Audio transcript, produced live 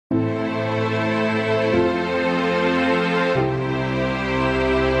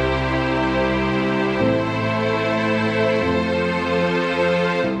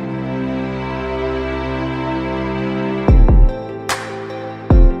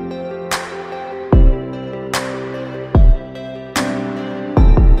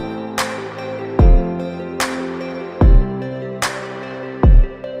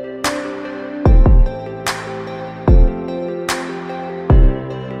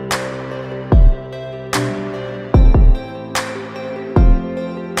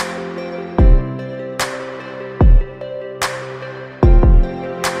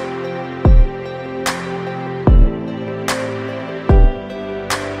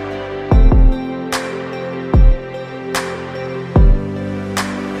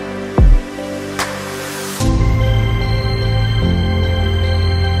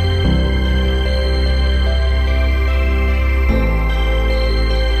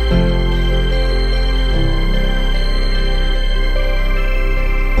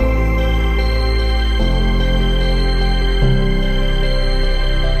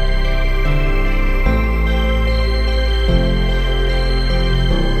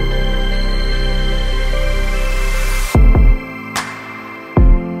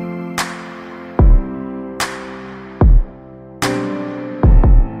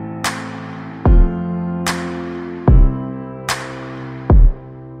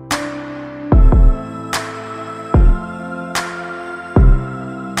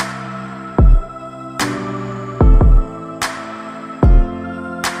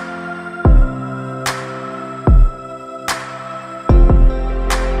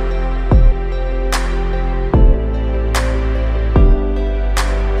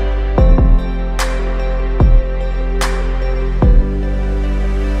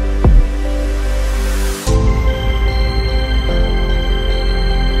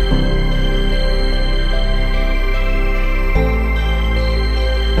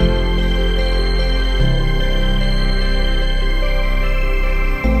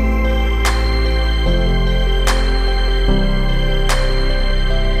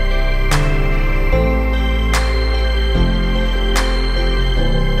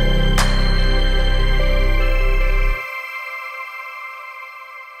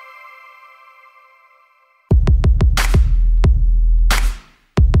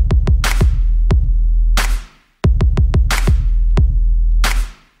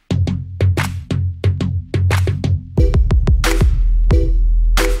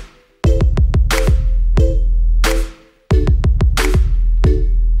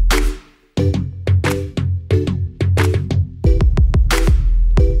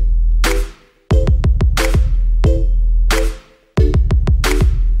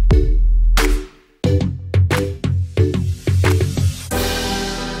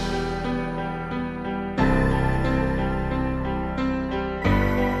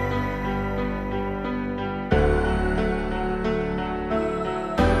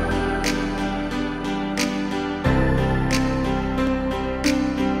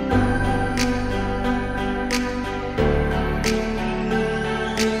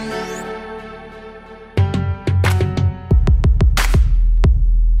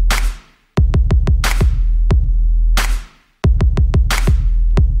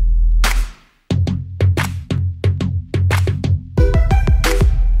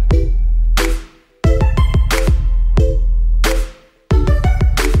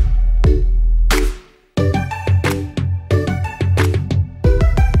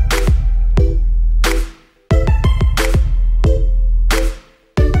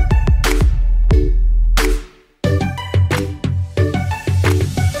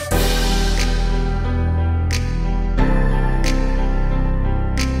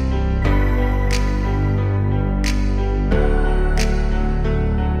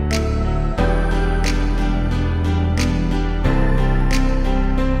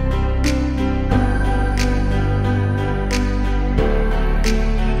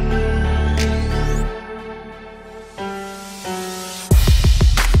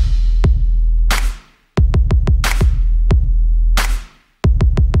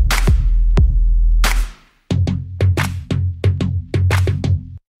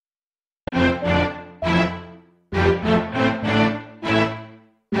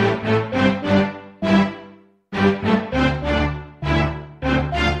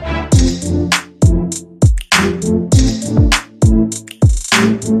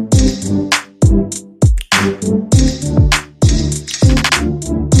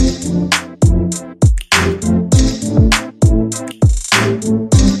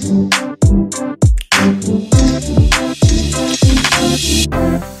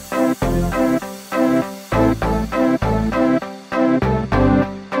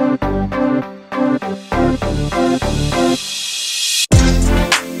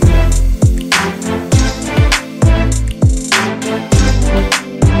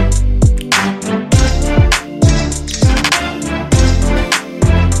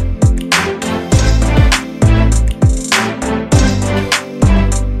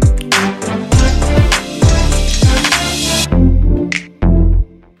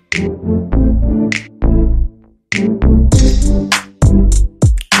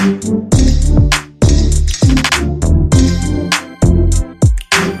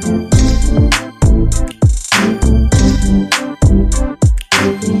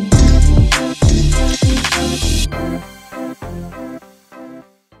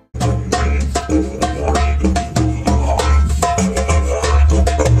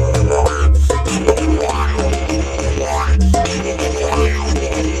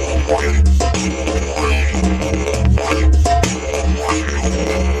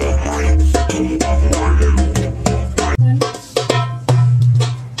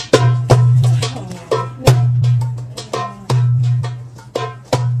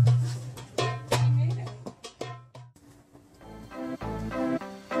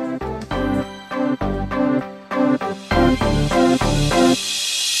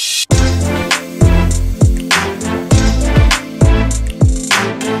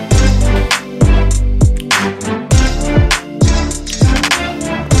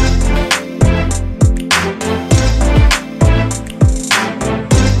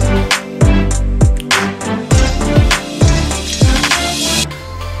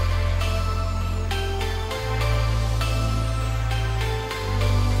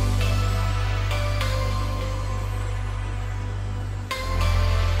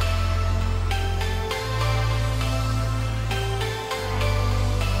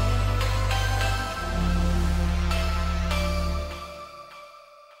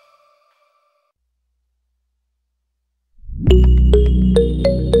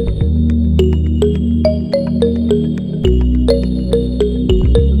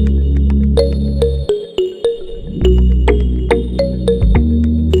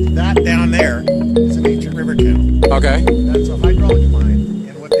Okay. That's a hydraulic mine,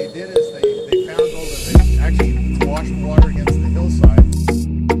 and what they did is they found all the, they actually washed water against the hillside.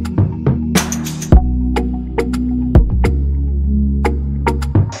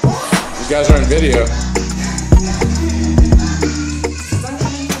 You guys are on video.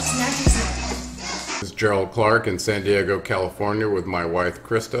 This is Gerald Clark in San Diego, California with my wife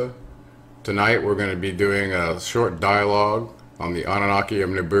Christa. Tonight we're going to be doing a short dialogue on the Anunnaki of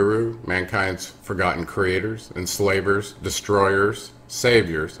Nibiru, mankind's forgotten creators, enslavers, destroyers,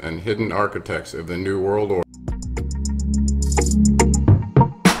 saviors, and hidden architects of the New World Order.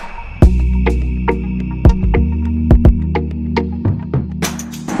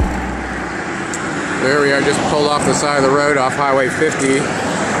 There we are, just pulled off the side of the road off Highway 50 in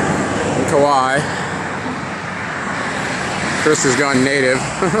Kauai. Chris has gone native.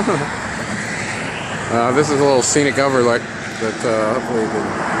 This is a little scenic overlook that hopefully you can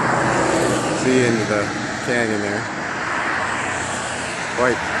see into the canyon there.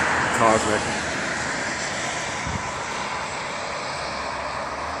 Quite cosmic.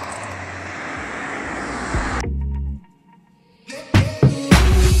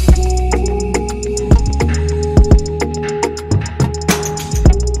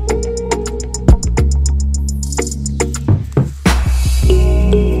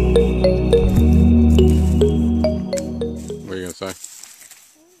 What are you gonna say?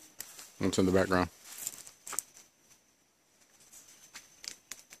 What's in the background?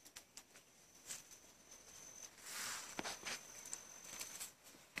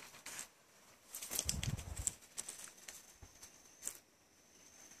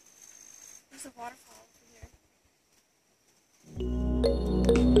 There's a waterfall over here.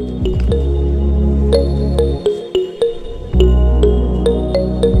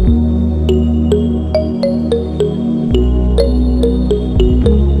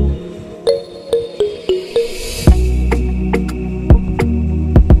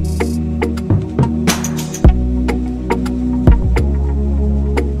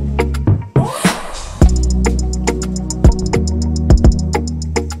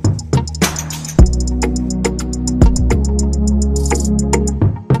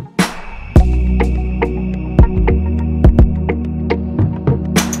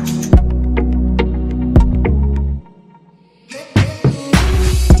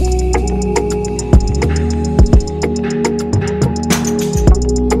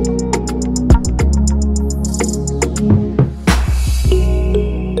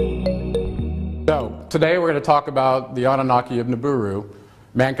 So, today we're going to talk about the Anunnaki of Nibiru,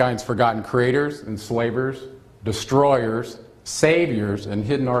 mankind's forgotten creators, enslavers, destroyers, saviors, and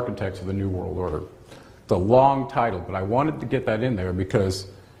hidden architects of the New World Order. It's a long title, but I wanted to get that in there because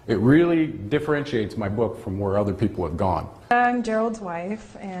it really differentiates my book from where other people have gone. I'm Gerald's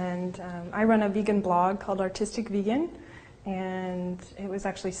wife, and I run a vegan blog called Artistic Vegan, and it was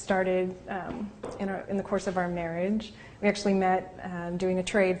actually started in the course of our marriage. We actually met doing a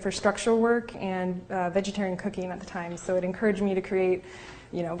trade for structural work and vegetarian cooking at the time, so it encouraged me to create,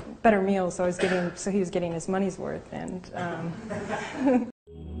 you know, better meals. So he was getting his money's worth, and.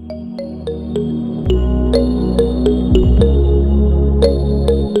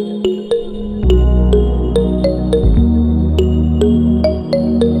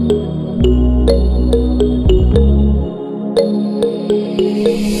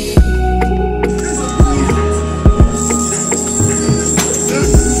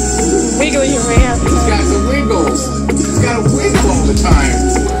 the time.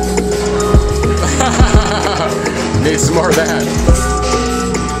 Need some more of that.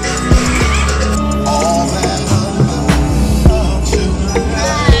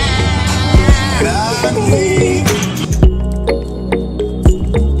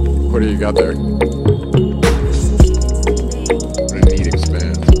 What do you got there? What a neat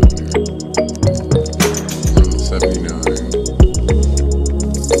expanse. 79.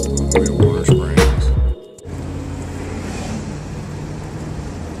 Warner Springs.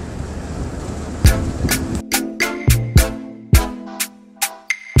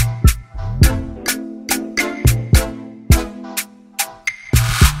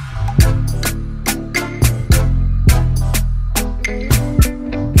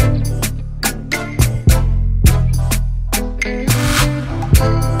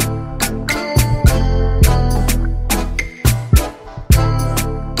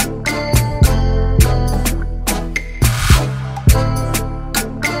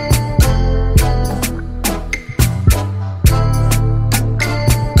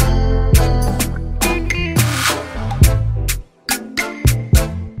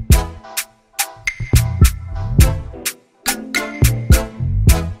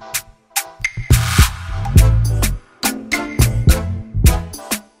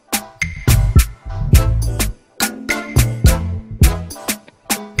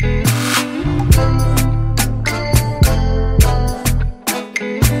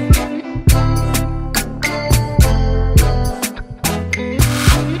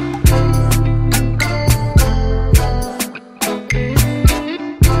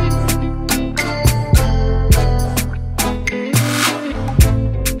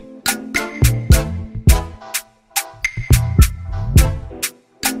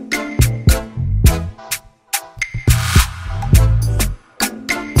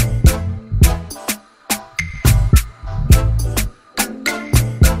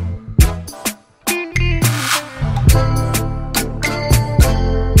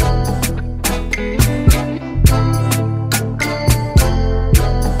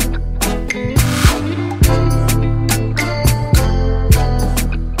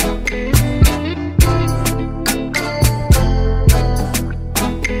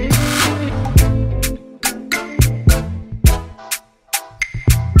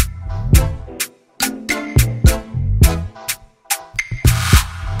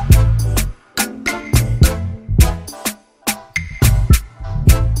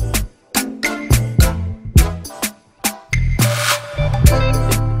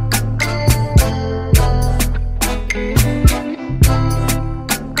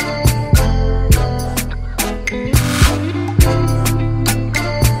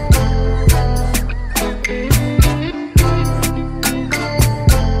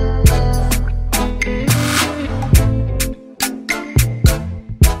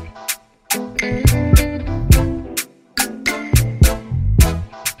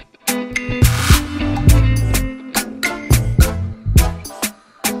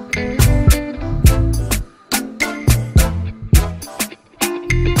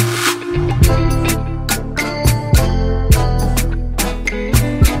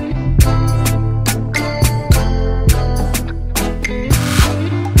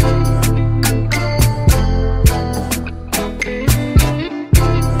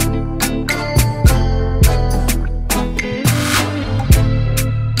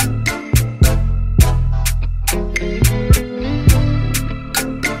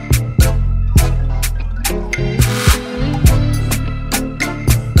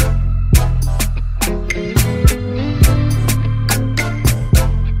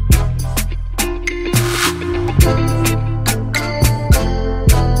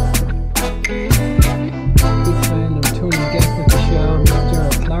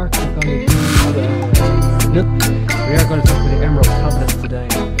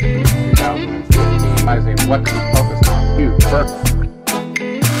 realizing what to focus on. You first.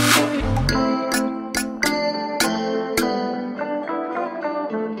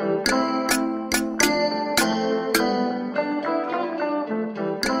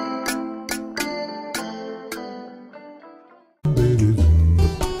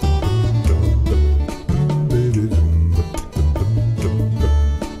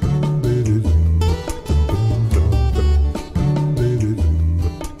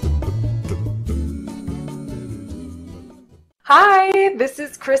 Hi, this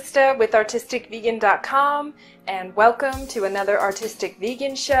is Christa with artisticvegan.com and welcome to another Artistic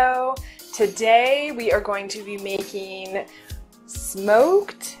Vegan show. Today we are going to be making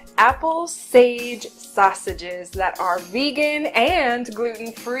smoked apple sage sausages that are vegan and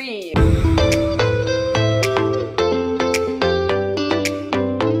gluten-free.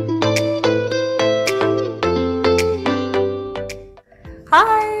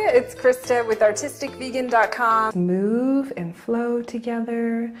 Hi, it's Christa with artisticvegan.com. Move and flow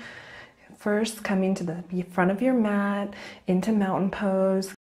together. First, coming to the front of your mat, into mountain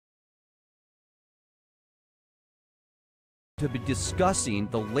pose. To be discussing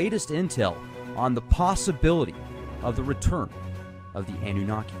the latest intel on the possibility of the return of the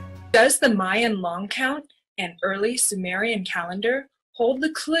Anunnaki. Does the Mayan long count and early Sumerian calendar hold the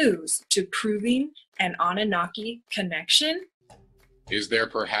clues to proving an Anunnaki connection? Is there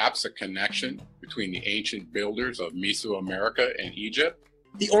perhaps a connection between the ancient builders of Mesoamerica and Egypt?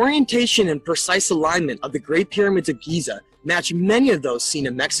 The orientation and precise alignment of the Great Pyramids of Giza match many of those seen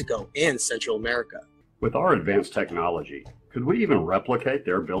in Mexico and Central America. With our advanced technology, could we even replicate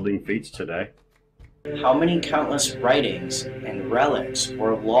their building feats today? How many countless writings and relics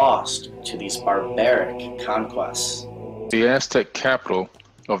were lost to these barbaric conquests? The Aztec capital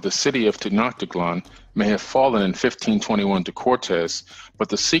of the city of Tenochtitlan may have fallen in 1521 to Cortez, but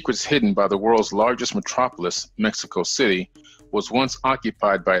the secrets hidden by the world's largest metropolis, Mexico City, was once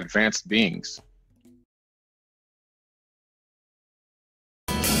occupied by advanced beings.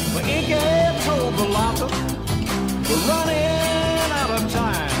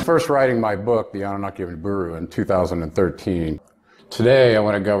 First writing my book, The Anunnaki of Nibiru, in 2013. Today I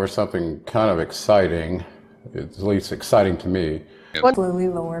want to cover something kind of exciting, at least exciting to me. Slowly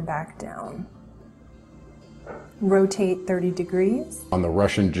lower back down. Rotate 30 degrees. On the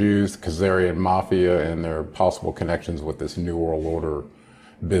Russian Jews, Khazarian Mafia, and their possible connections with this New World Order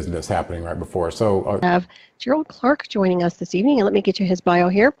business happening right before. So have Gerald Clark joining us this evening, and let me get you his bio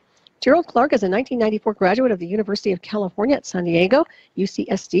here. Gerald Clark is a 1994 graduate of the University of California at San Diego,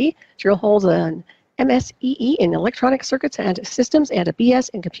 UCSD. Gerald holds an MSEE in Electronic Circuits and Systems and a BS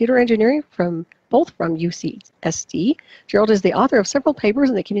in Computer Engineering both from UCSD. Gerald is the author of several papers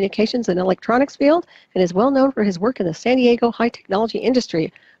in the communications and electronics field and is well known for his work in the San Diego high technology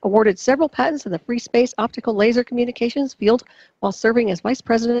industry. Awarded several patents in the free space optical laser communications field while serving as Vice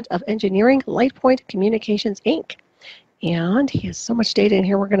President of Engineering, LightPoint Communications, Inc. And he has so much data in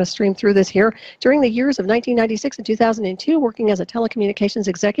here, we're going to stream through this here. During the years of 1996 and 2002, working as a telecommunications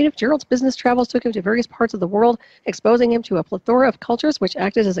executive, Gerald's business travels took him to various parts of the world, exposing him to a plethora of cultures, which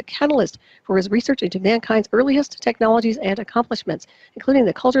acted as a catalyst for his research into mankind's earliest technologies and accomplishments, including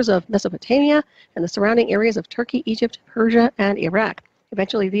the cultures of Mesopotamia and the surrounding areas of Turkey, Egypt, Persia, and Iraq,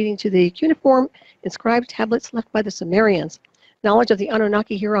 eventually leading to the cuneiform inscribed tablets left by the Sumerians. Knowledge of the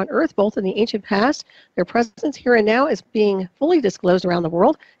Anunnaki here on Earth, both in the ancient past, their presence here and now, is being fully disclosed around the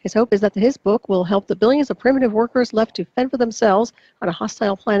world. His hope is that his book will help the billions of primitive workers left to fend for themselves on a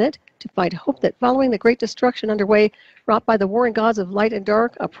hostile planet to find hope that following the great destruction underway wrought by the warring gods of light and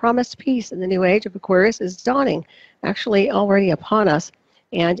dark, a promised peace in the new age of Aquarius is dawning, actually already upon us.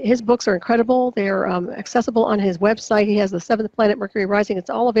 And his books are incredible. They're accessible on his website. He has The Seventh Planet, Mercury Rising. It's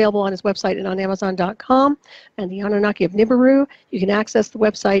all available on his website and on Amazon.com. And The Anunnaki of Nibiru, you can access his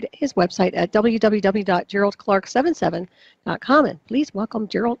website at www.geraldclark77.com. And please welcome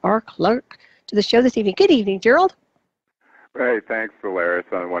Gerald R. Clark to the show this evening. Good evening, Gerald. Hey, thanks, Solaris.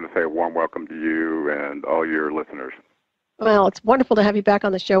 I want to say a warm welcome to you and all your listeners. Well, it's wonderful to have you back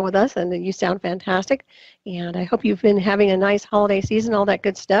on the show with us, and you sound fantastic. And I hope you've been having a nice holiday season, all that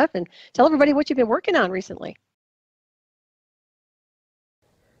good stuff. And tell everybody what you've been working on recently.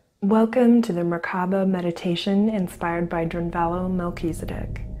 Welcome to the Merkaba meditation inspired by Drunvalo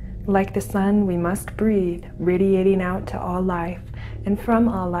Melchizedek. Like the sun, we must breathe, radiating out to all life, and from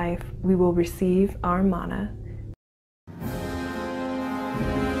all life, we will receive our mana.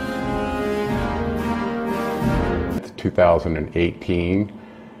 2018.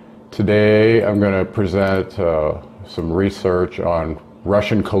 Today I'm going to present some research on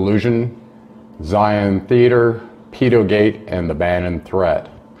Russian collusion, Zion Theater, Pedogate, and the Bannon threat.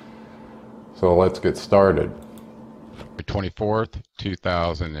 So let's get started. 24th,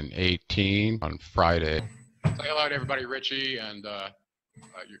 2018, on Friday. Say hello to everybody, Richie, and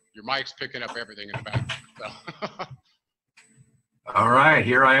your mic's picking up everything in the back. So. All right,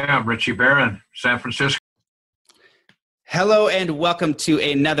 here I am, Richie Barron, San Francisco. Hello and welcome to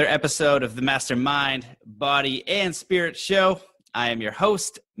another episode of the Mastermind, Body, and Spirit Show. I am your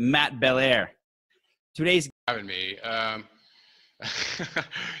host, Matt Belair. Today's having me.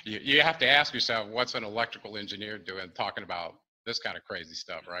 You have to ask yourself, what's an electrical engineer doing talking about this kind of crazy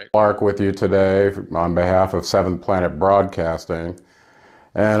stuff, right? Clark with you today on behalf of Seventh Planet Broadcasting.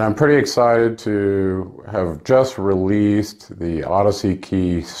 And I'm pretty excited to have just released the Odyssey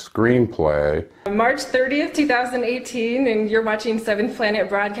Key screenplay. March 30th, 2018, and you're watching Seventh Planet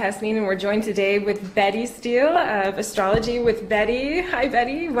Broadcasting, and we're joined today with Betty Steele of Astrology with Betty. Hi,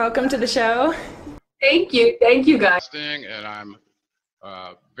 Betty. Welcome to the show. Thank you. Thank you, guys. And I'm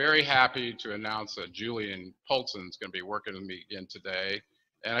Very happy to announce that Julian Polson is going to be working with me again today.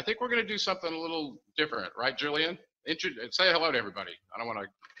 And I think we're going to do something a little different, right, Julian? Say hello to everybody. I don't want to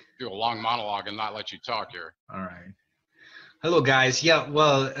do a long monologue and not let you talk here. All right. Hello, guys. Yeah,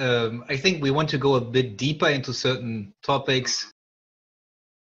 well, I think we want to go a bit deeper into certain topics.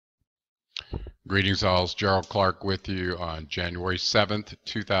 Greetings all, it's Gerald Clark with you on January 7th,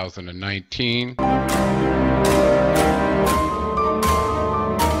 2019.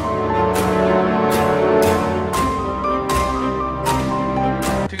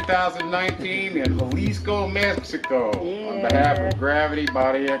 2019 in Jalisco, Mexico, on behalf of Gravity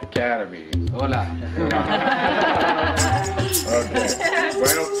Body Academy. Hola. Okay.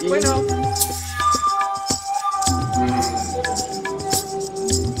 Bueno.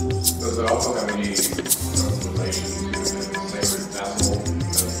 Does it also have any relation to the sacred vessel?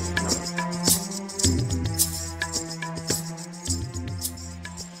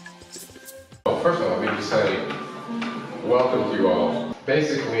 Well, first of all, let me just say welcome to you all.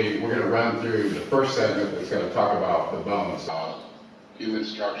 Basically, we're going to run through the first segment that's going to talk about the bones, human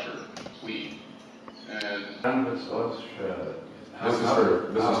structure, complete. And this is for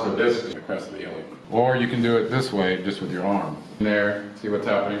this, the crest of the ilium. Or you can do it this way, just with your arm. There, see what's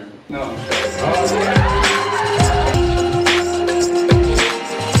happening? No.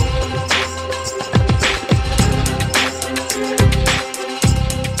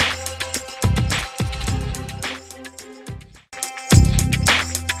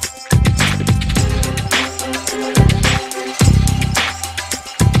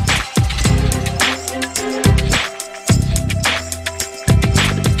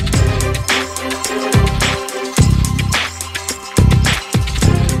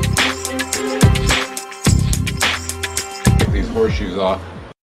 Horseshoes off.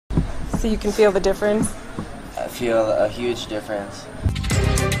 So you can feel the difference? I feel a huge difference.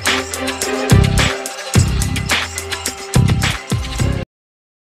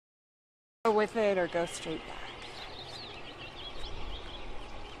 Go with it or go straight back.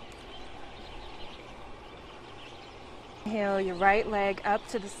 Inhale your right leg up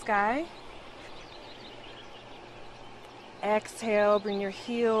to the sky. Exhale, bring your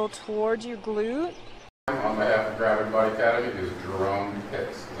heel towards your glute. On behalf of Gravity Body Academy is Gerald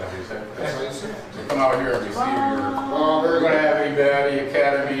Hicks. Is that what you said? Yes. So come out here and we see you're going to have anybody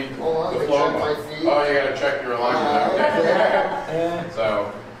Academy diploma. Oh, you got to check your alignment. Okay.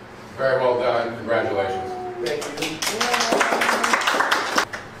 So, very well done. Congratulations. Thank you.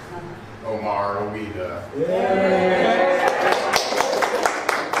 Omar Owida.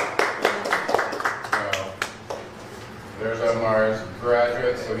 There's Omar's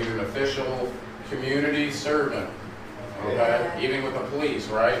graduate, so he's an official community servant, okay? Even with the police,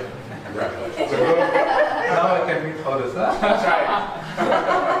 right? Congratulations. Now I can meet others, huh? That's right.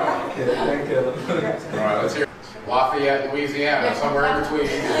 Okay, thank you. All right, let's hear Lafayette, Louisiana, somewhere in between.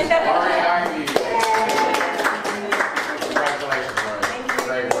 R.A.I.V. Congratulations, Laurie.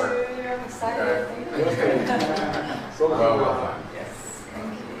 Great work. I'm excited. Okay. Well done. Yes.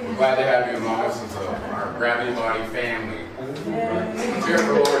 We're glad to have you among us as our Gravity Body family. Let's hear it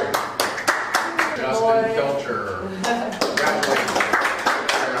for Lori. Justin Pilcher. Congratulations.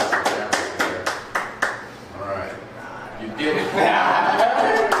 All right. You did it.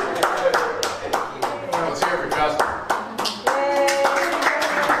 Let's hear it for Justin.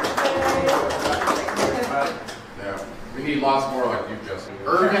 Yeah. We need lots more like you, Justin.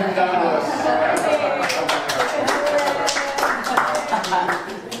 Irvin Douglas.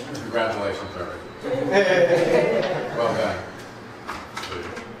 Congratulations, Irvin. Well done.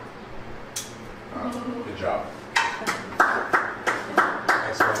 Good job.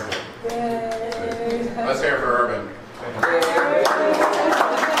 Excellent. Let's hear it for Urban.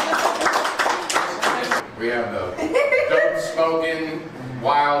 We have the dope-smoking,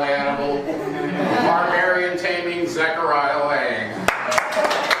 wild animal, barbarian taming Zechariah Lang.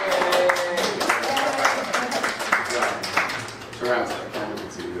 Surround that camera, can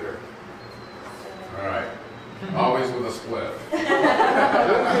see you there. All right. Always with a split.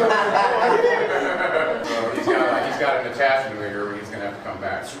 So he's got an attachment here, but he's going to have to come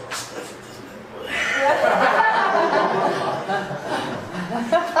back.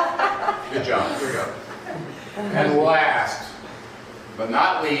 Good job. Here we go. And last, but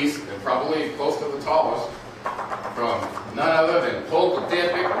not least, and probably close to the tallest, from none other than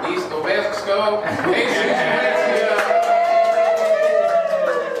Polka-typic Jalisco, Mexico,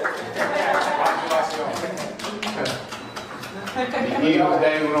 Niños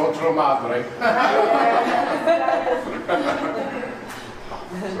de un otro madre.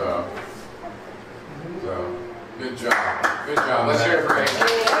 So, Good job. Good job. Let's hear it for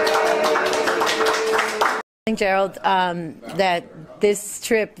Gerald, that this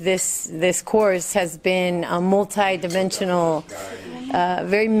trip, this course has been a multi-dimensional,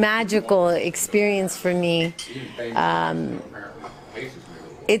 very magical experience for me.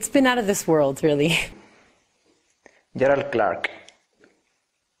 It's been out of this world, really. Gerald Clark.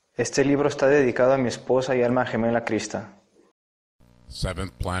 Este libro está dedicado a mi esposa y alma gemela Christa.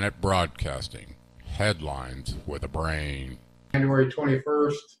 Seventh Planet Broadcasting. Headlines with a brain. January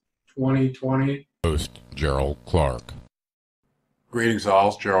 21st, 2020. Host Gerald Clark. Greetings all,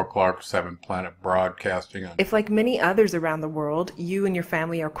 it's Gerald Clark, Seventh Planet Broadcasting. If, like many others around the world, you and your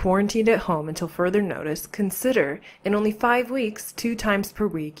family are quarantined at home until further notice, consider, in only 5 weeks, 2 times per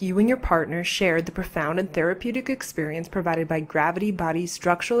week, you and your partner shared the profound and therapeutic experience provided by Gravity Body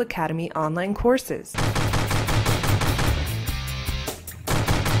Structural Academy online courses.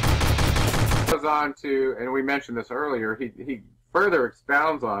 Goes on to, and we mentioned this earlier, he further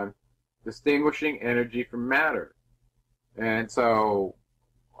expounds on distinguishing energy from matter. And so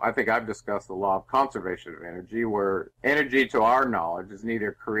I think I've discussed the law of conservation of energy, where energy, to our knowledge, is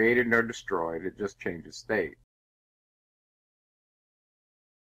neither created nor destroyed. It just changes state.